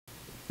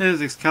This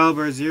is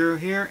Excalibur Zero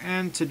here,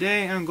 and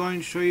today I'm going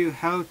to show you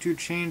how to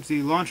change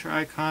the launcher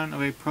icon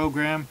of a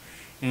program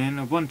in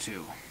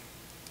Ubuntu.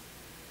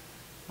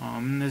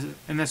 In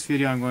this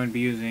video I'm going to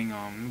be using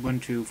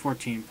Ubuntu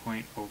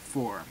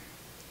 14.04.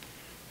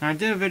 Now I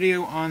did a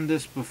video on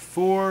this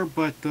before,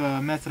 but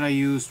the method I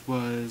used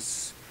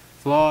was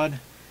flawed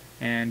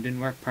and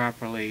didn't work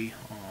properly.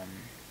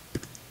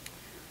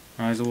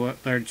 I was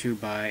alerted to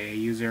by a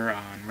user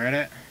on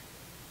Reddit.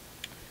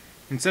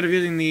 Instead of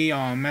using the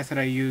method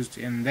I used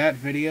in that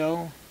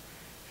video,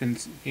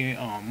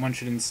 one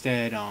should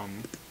instead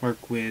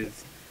work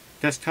with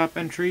desktop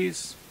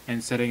entries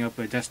and setting up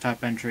a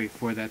desktop entry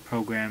for that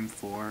program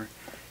for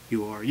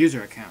your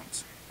user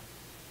accounts.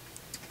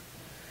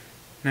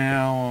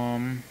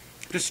 Now,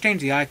 just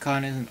change the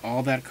icon isn't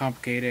all that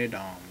complicated.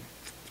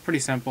 It's pretty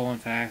simple, in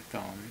fact.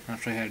 I'll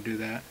show you how to do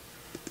that.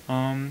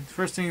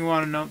 First thing you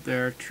want to note,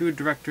 there are two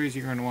directories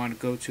you're going to want to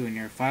go to in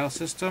your file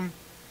system.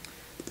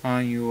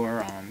 On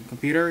your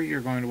computer, you're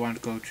going to want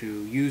to go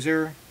to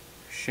User,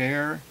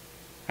 Share,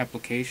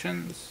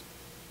 Applications,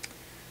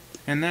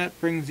 and that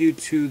brings you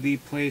to the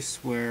place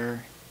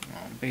where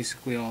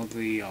basically all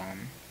the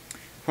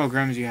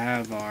programs you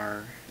have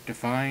are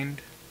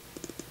defined.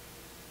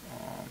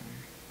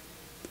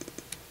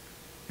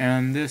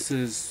 And this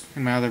is,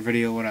 in my other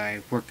video, what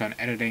I worked on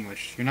editing,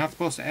 which you're not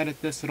supposed to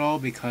edit this at all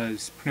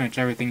because pretty much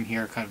everything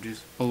here kind of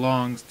just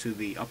belongs to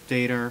the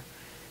updater.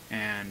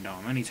 And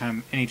any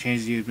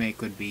changes you'd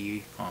make would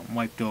be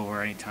wiped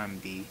over anytime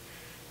the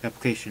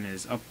application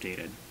is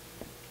updated.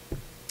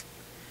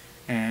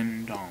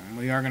 And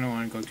what you are going to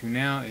want to go to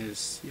now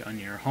is on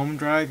your home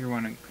drive. You're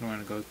going to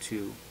want to go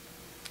to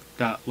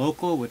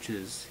 .local, which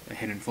is a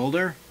hidden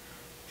folder,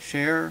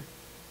 Share,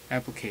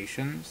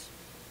 Applications,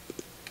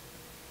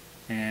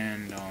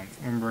 and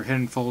remember,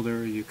 hidden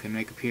folder you can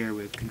make appear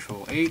with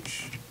Control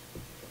H,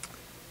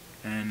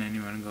 and then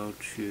you want to go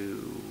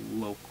to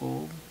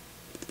Local,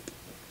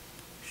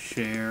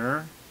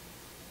 Share,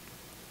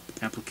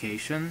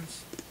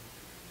 Applications,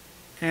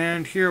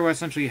 and here what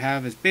essentially you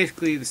have is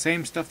basically the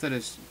same stuff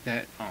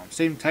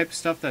same type of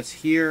stuff that's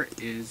here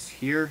is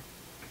here,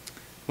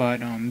 but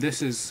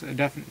this is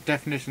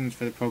definitions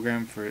for the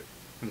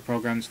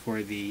programs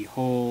for the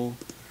whole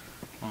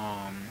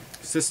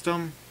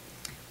system.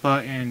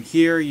 But in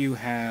here you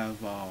have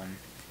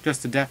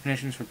just the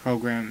definitions for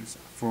programs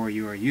for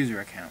your user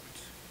account.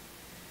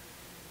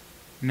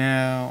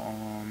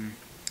 Now,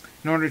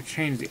 in order to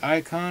change the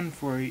icon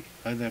for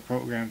the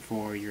program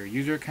for your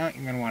user account,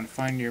 you're going to want to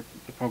find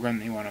the program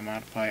that you want to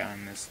modify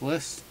on this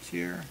list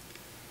here.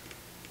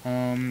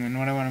 And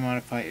what I want to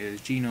modify is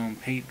Genome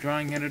Paint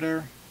Drawing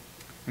Editor,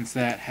 since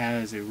that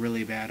has a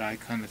really bad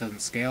icon that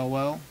doesn't scale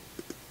well.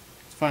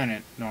 It's fine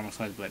at normal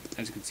size, but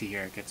as you can see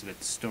here, it gets a bit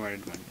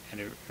distorted when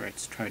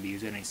it's tried to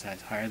use any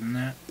size higher than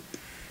that.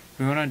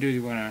 What you want to do is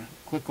you want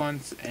to click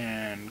once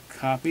and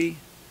copy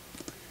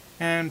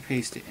and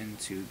paste it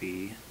into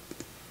the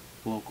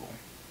local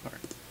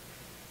part.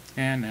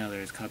 And now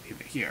there's a copy of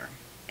it here.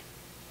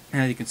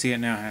 And as you can see, it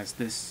now has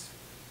this,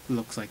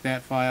 looks like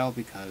that file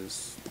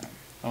because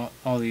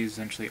all these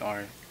essentially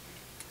are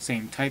the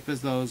same type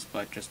as those,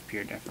 but just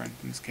appear different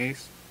in this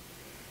case.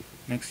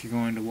 Next, you're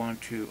going to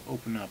want to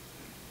open up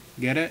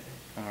Gedit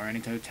or any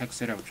type of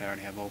text editor, which I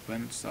already have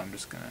open, so I'm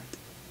just going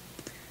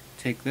to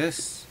take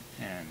this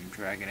and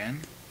drag it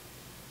in.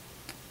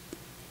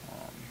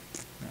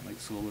 That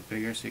makes it a little bit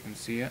bigger so you can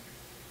see it.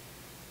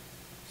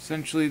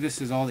 Essentially,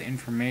 this is all the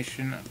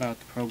information about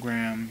the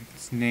program: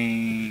 its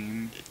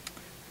name,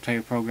 what type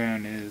of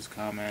program it is,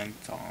 comment,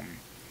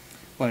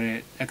 what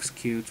it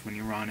executes when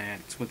you run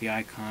it, what the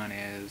icon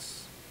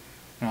is,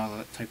 and all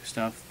that type of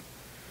stuff.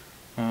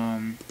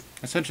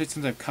 Essentially,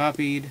 since I've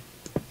copied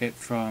it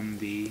from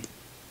the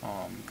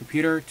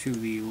computer to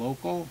the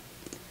local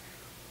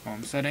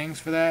settings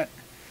for that,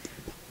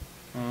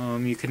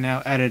 you can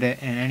now edit it,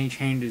 and any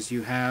changes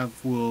you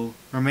have will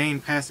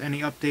remain past any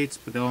updates,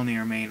 but they'll only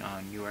remain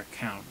on your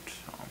account,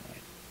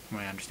 from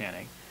my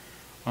understanding.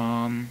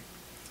 So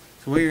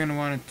what you're going to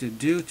want to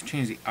do to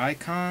change the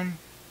icon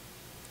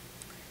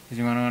is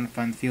you want to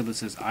find the field that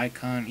says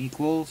icon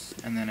equals,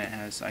 and then it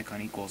has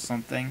icon equals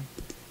something.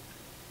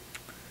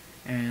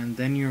 And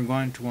then you're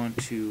going to want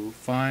to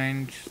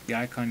find the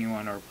icon you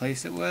want to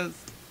replace it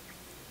with.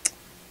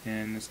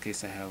 In this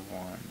case I have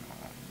one.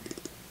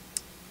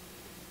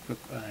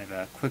 I have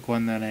a quick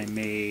one that I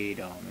made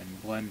in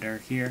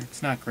Blender here.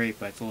 It's not great,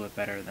 but it's a little bit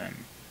better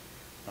than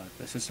what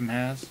the system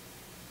has.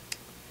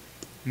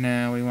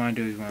 Now what you want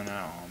to do is you want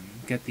to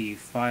get the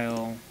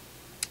file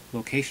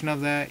location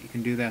of that. You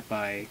can do that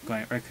by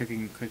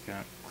right-clicking,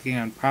 clicking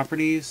on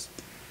Properties,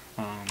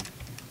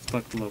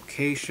 select the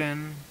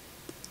location,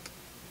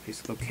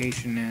 paste the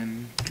location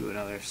in, do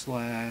another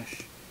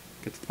slash,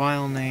 get the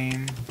file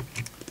name,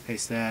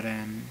 paste that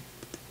in,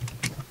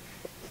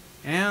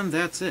 and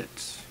that's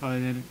it. All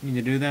you need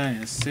to do then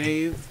is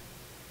save,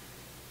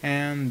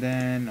 and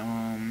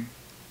then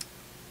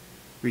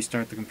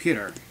restart the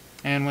computer.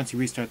 And once you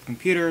restart the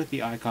computer,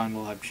 the icon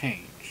will have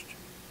changed.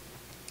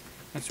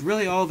 That's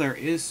really all there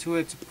is to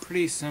it. It's a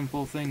pretty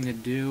simple thing to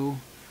do.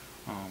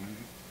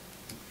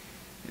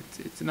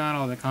 It's not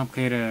all that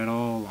complicated at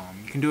all.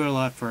 You can do it a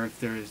lot for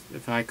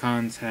if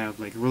icons have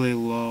like really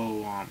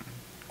low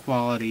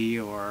quality,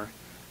 or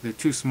they're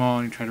too small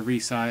and you try to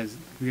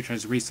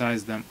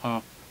resize them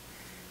up,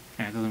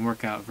 and it doesn't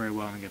work out very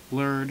well and get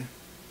blurred.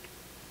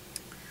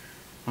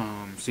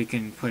 So you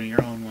can put in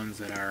your own ones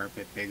that are a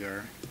bit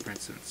bigger. For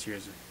instance,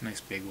 here's a nice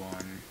big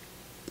one,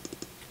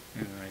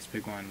 and a nice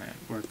big one that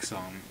works.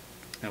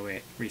 That way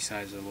it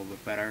resizes a little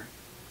bit better.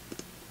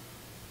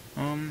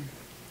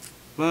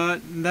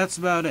 But that's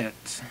about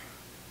it.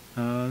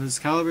 This is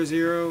Caliber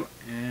Zero,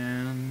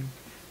 and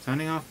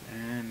signing off,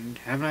 and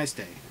have a nice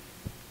day.